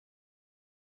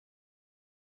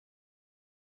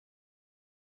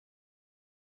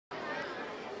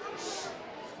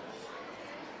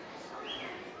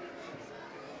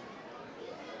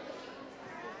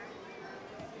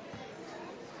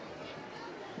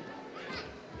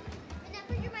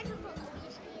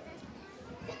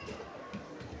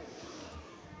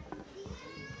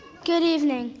Good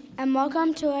evening, and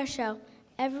welcome to our show.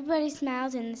 Everybody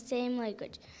smiles in the same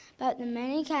language, about the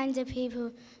many kinds of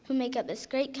people who make up this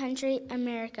great country,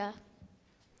 America.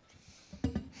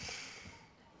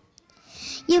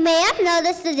 You may have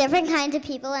noticed the different kinds of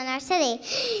people in our city.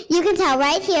 You can tell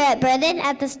right here at Burton,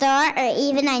 at the store, or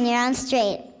even on your own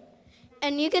street.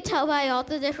 And you can tell by all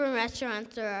the different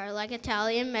restaurants there are, like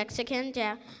Italian, Mexican,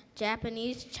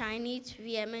 Japanese, Chinese,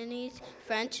 Vietnamese,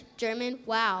 French, German.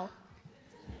 Wow.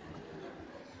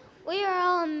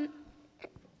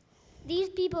 These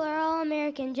people are all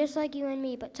American, just like you and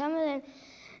me, but some of them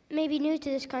may be new to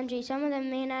this country. Some of them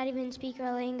may not even speak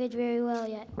our language very well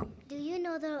yet. Do you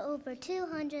know there are over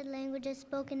 200 languages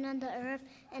spoken on the earth,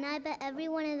 and I bet every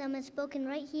one of them is spoken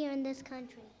right here in this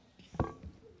country?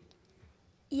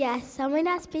 Yes, some may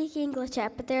not speak English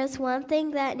yet, but there is one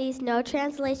thing that needs no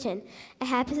translation. It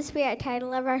happens to be our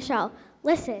title of our show.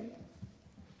 Listen.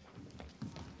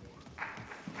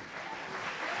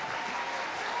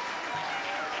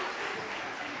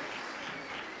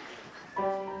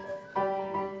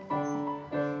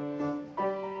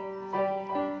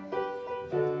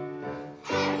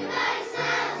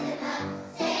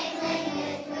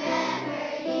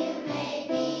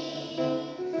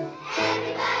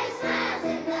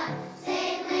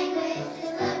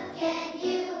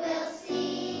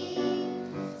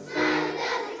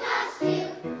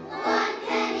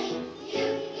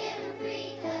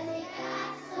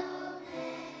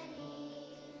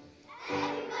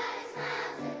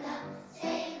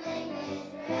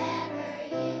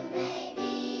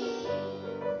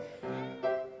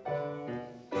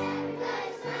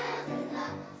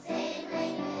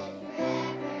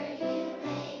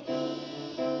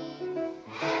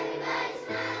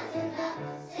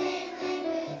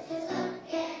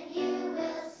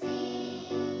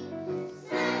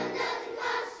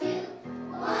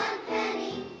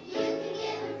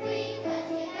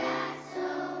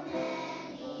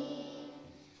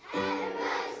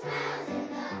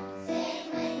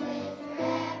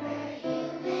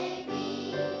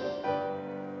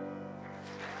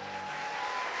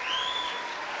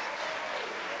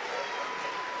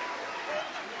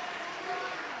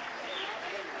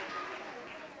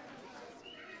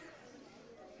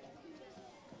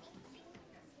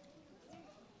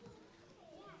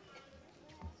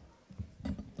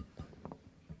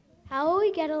 How will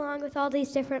we get along with all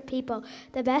these different people?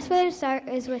 The best way to start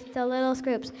is with the littlest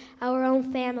groups, our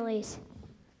own families.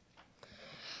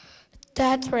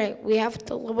 That's right. We have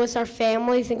to live with our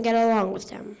families and get along with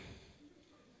them.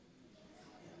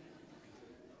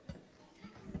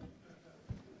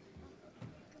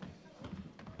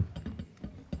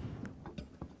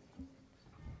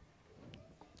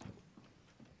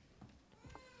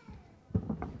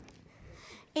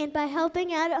 And by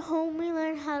helping out at home, we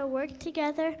learn how to work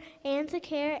together and to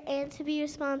care and to be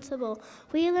responsible.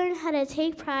 We learn how to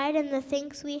take pride in the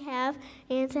things we have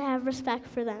and to have respect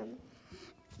for them.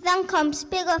 Then comes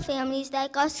bigger families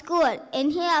like our school,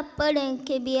 and here at Burton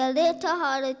can be a little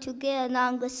harder to get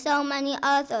along with so many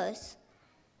others.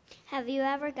 Have you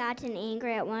ever gotten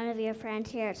angry at one of your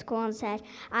friends here at school and said,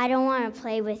 I don't want to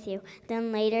play with you?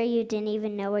 Then later you didn't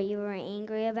even know what you were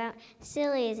angry about?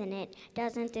 Silly, isn't it?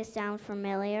 Doesn't this sound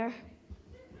familiar?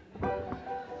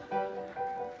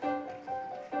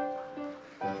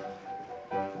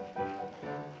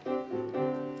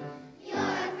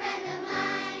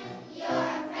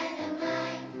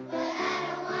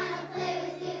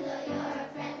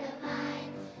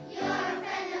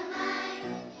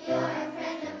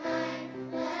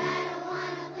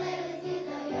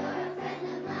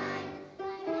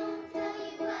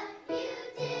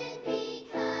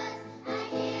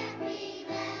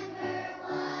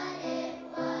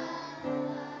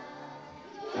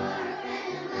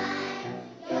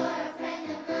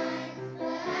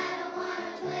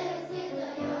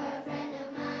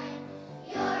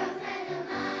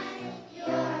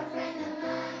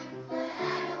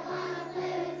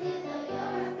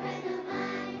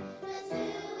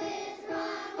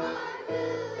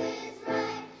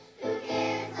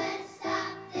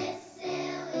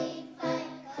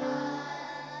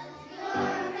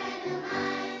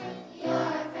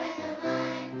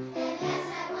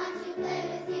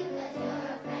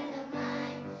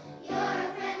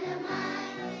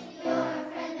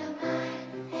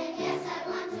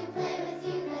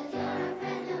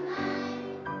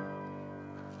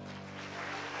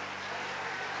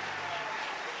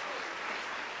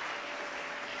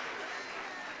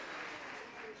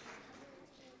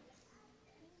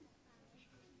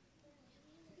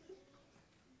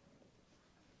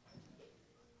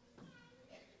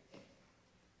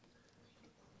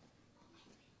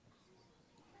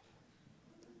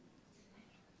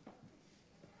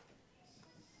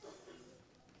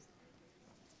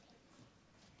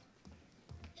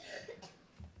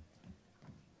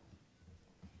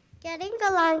 Getting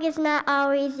along is not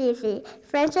always easy.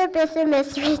 Friendship is a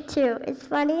mystery too. It's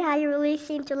funny how you really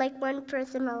seem to like one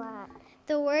person a lot.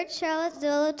 The words Charlotte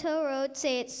Zolotow wrote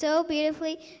say it so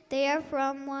beautifully. They are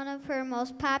from one of her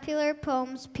most popular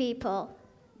poems, People.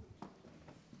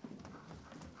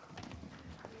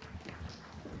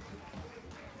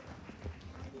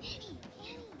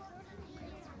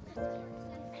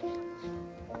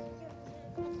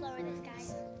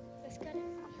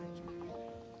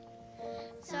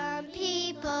 Some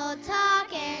people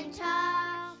talk and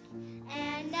talk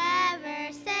and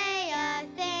never say a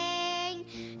thing.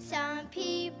 Some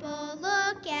people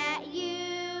look at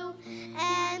you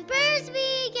and birds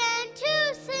begin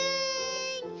to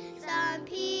sing. Some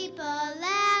people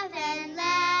laugh and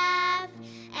laugh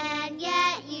and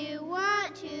yet you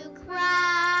want to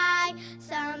cry.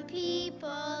 Some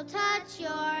people touch your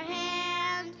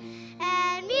hand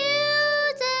and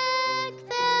music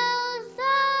fills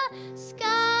the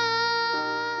sky.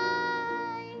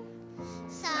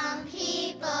 Some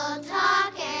people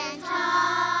talk and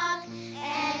talk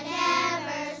and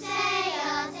never say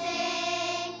a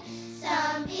thing.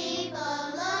 Some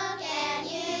people look at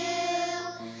you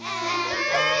and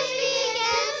birds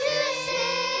begin to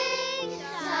sing.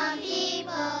 Some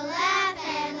people laugh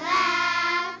and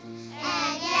laugh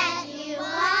and yet you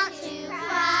want to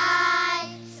cry.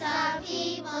 Some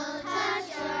people touch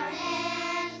your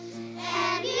hand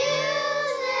and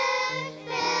music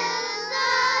fills the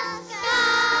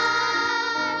sky.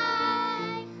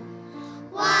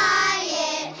 Why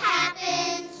it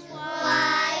happens,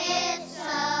 why it's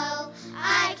so,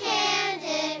 I can't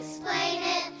explain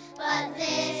it, but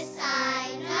this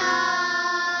I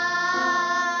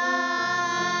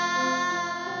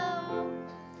know.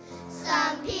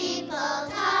 Some people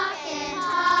talk and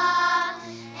talk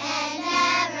and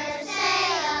never say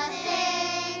a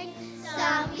thing.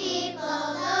 Some people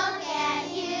look at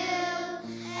you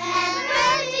and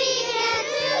birds begin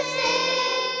to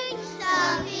sing.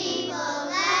 Some people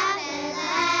laugh and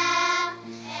laugh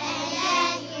and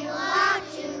yet you want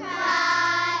to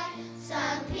cry.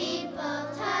 Some people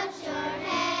touch your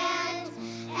hand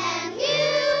and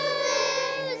music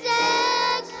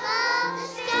fills the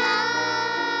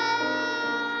sky.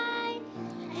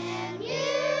 And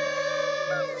music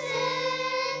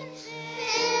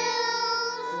fills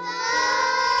the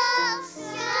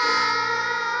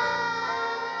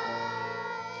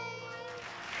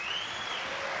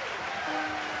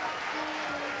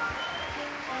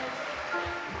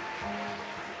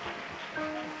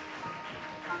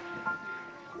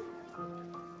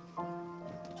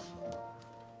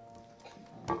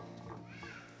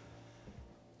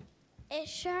It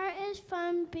sure is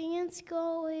fun being in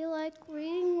school. We like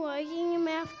reading, writing, and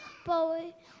math, but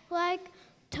we like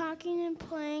talking and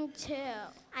playing too.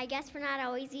 I guess we're not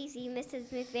always easy, Mrs.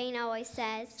 McVeigh always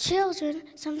says. Children,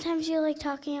 sometimes you like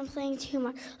talking and playing too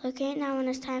much. Look at it now when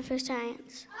it's time for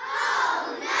science.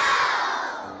 Oh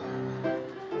no!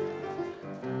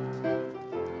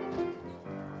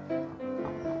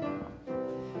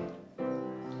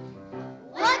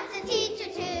 What's a teacher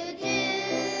to do?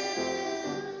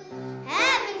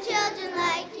 Having children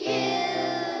like you.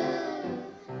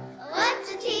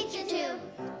 What's a teacher to?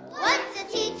 What's a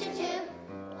teacher to?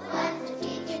 What's a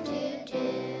teacher to do?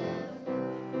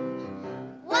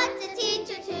 What's a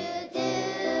teacher to do?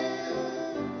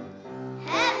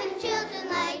 Having children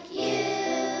like you.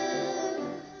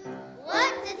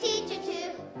 What's a teacher to?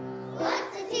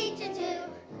 What's a teacher to?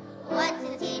 What's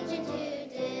a teacher to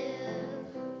do?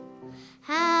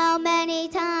 How many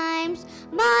times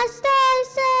must I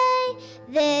say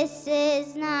this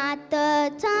is not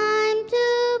the time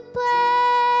to play?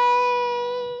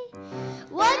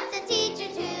 What's a teacher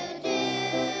to do?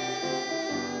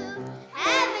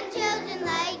 Having children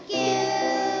like you.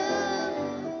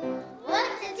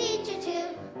 What's a teacher to?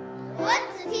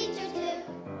 What's a teacher to?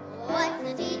 What's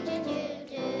a teacher to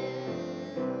do?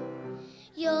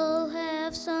 You'll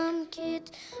have some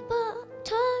kids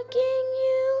tugging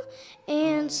you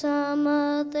and some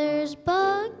others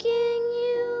bugging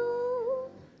you.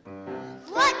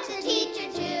 What's a teacher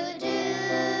to do?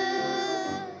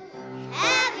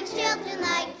 Having children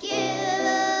like you.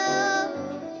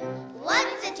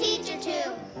 What's a teacher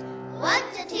to?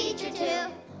 What's a teacher to?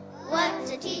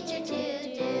 What's a teacher to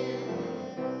do?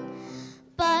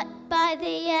 But by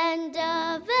the end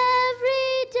of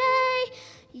every day,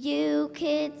 you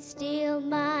could steal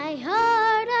my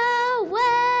heart away.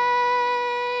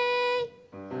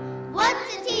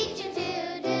 What's a teacher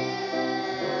to do?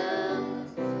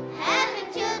 Having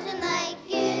children like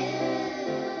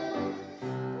you.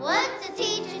 What's a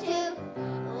teacher to?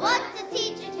 What's a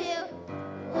teacher to?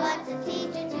 What's a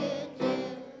teacher to do?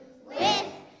 With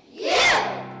you.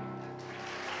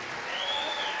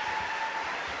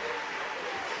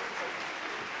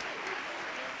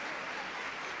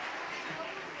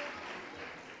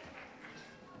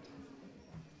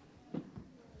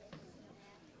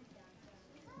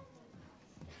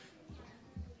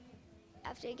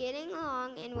 After getting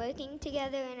along and working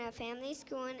together in our family,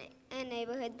 school, and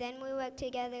neighborhood, then we work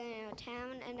together in our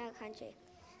town and our country.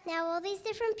 Now all these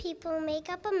different people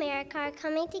make up America are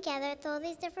coming together with all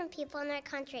these different people in our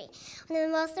country. One of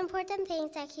the most important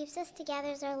things that keeps us together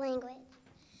is our language.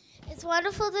 It's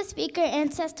wonderful to speak our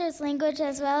ancestors' language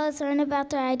as well as learn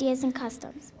about their ideas and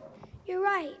customs. You're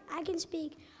right. I can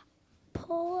speak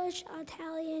Polish,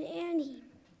 Italian, and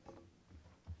Hebrew.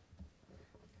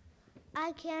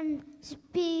 I can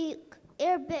speak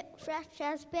Arabic, French,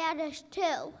 and Spanish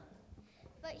too.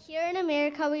 But here in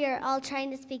America, we are all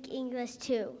trying to speak English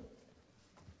too.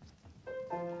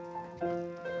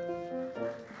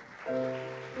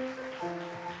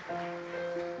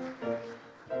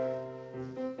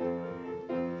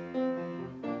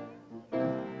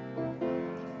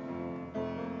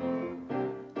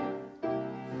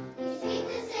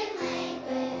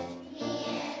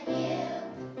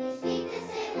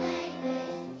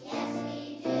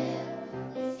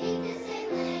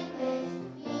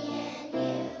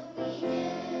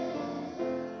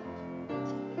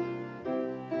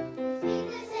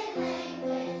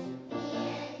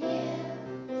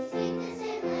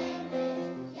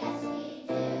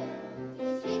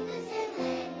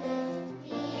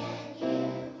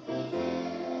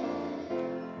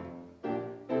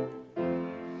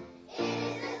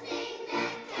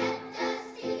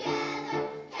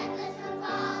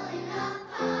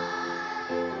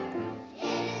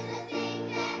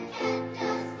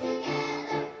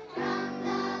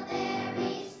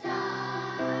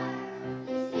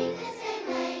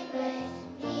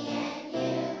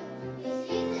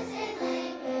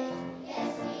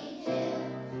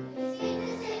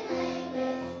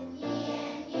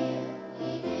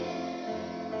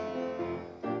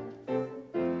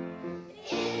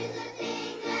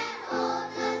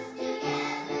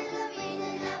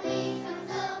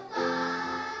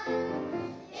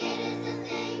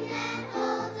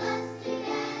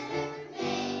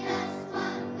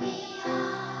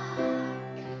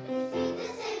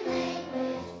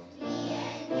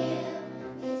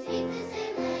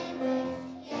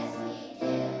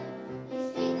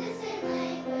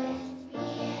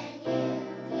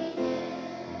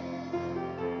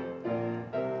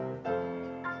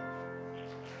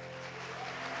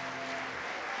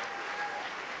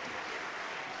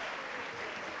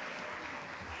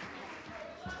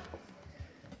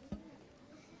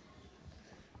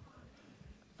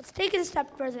 Let's take it a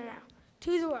step further now,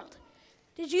 to the world.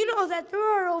 Did you know that there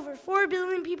are over 4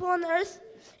 billion people on the earth,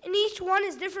 and each one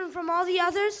is different from all the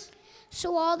others?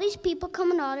 So all these people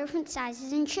come in all different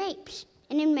sizes and shapes,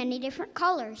 and in many different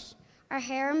colors. Our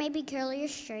hair may be curly or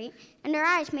straight, and our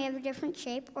eyes may have a different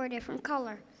shape or a different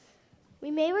color. We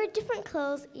may wear different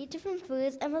clothes, eat different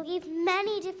foods, and believe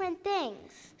many different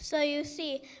things. So you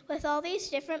see, with all these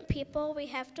different people, we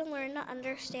have to learn to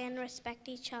understand and respect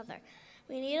each other.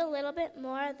 We need a little bit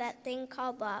more of that thing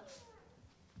called love.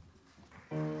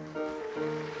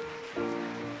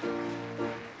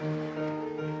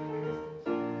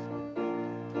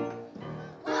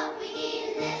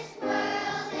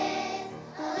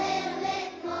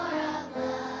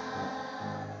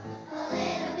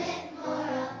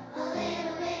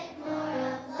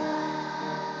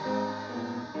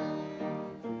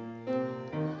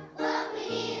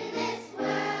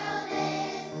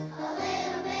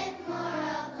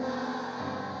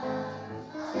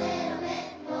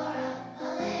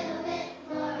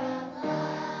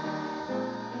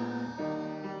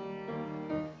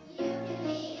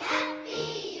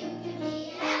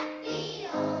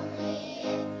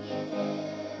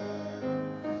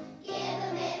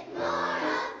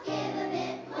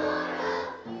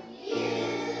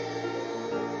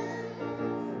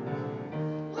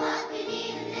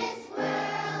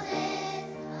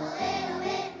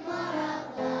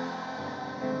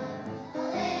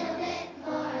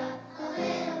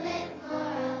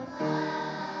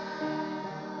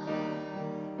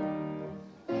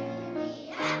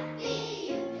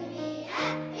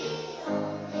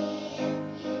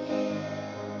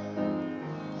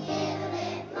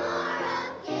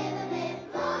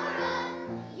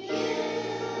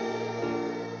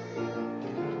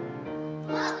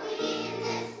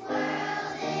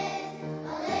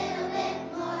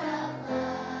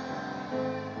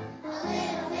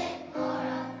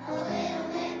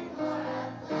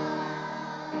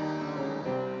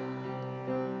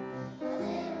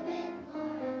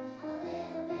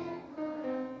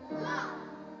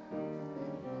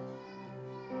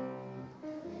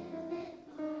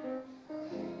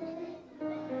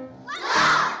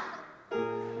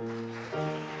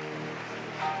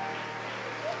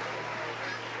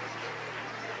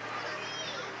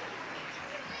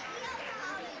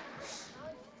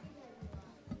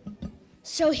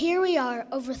 So here we are,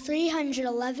 over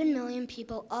 311 million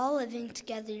people all living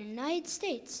together in the United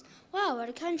States. Wow, what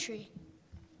a country.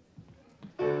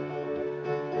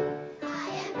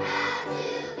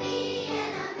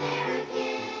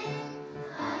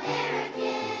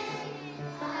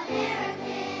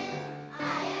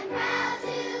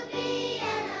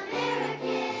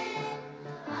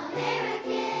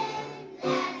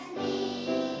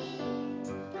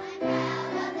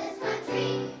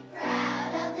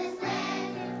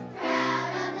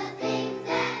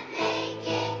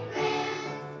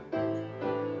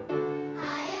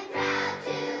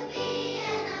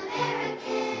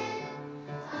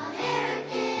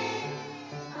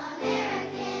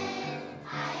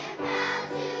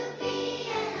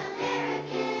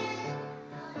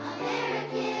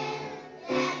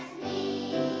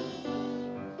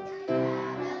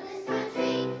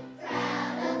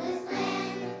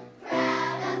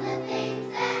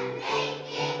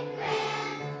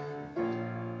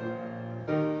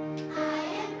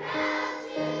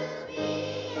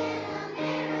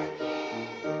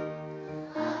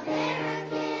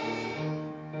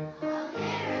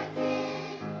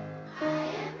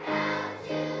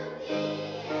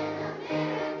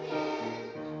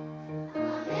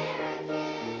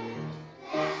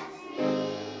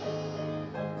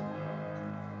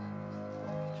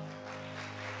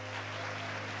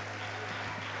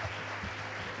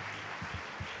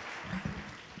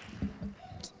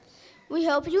 We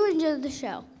hope you enjoyed the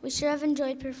show. We sure have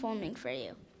enjoyed performing for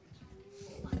you.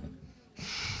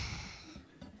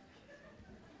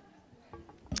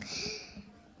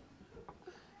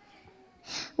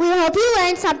 We hope you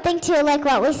learned something too, like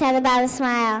what we said about a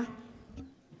smile.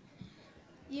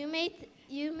 You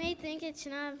may think it's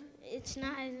not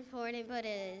as important, but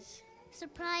it is.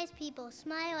 Surprise people.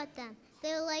 Smile at them.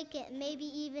 They'll like it. Maybe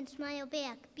even smile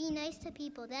back. Be nice to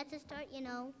people. That's a start, you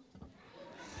know.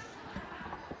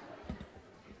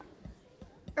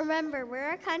 Remember,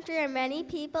 we're a country of many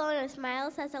people, and a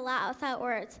smile says a lot without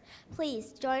words.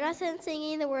 Please, join us in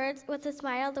singing the words with a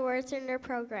smile, the words in your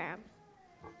program.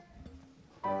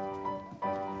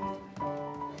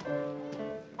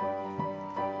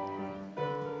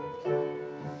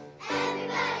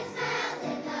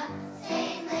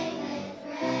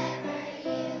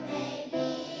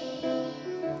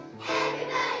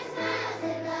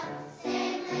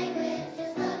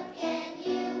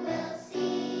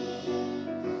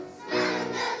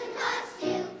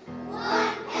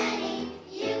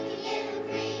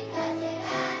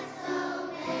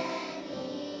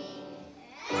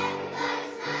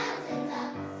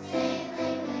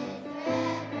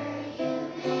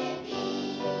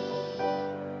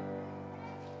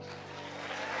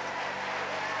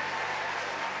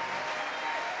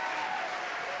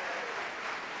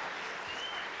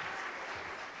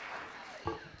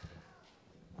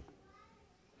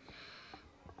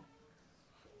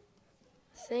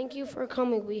 Thank you for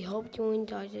coming. We hope you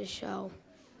enjoyed the show.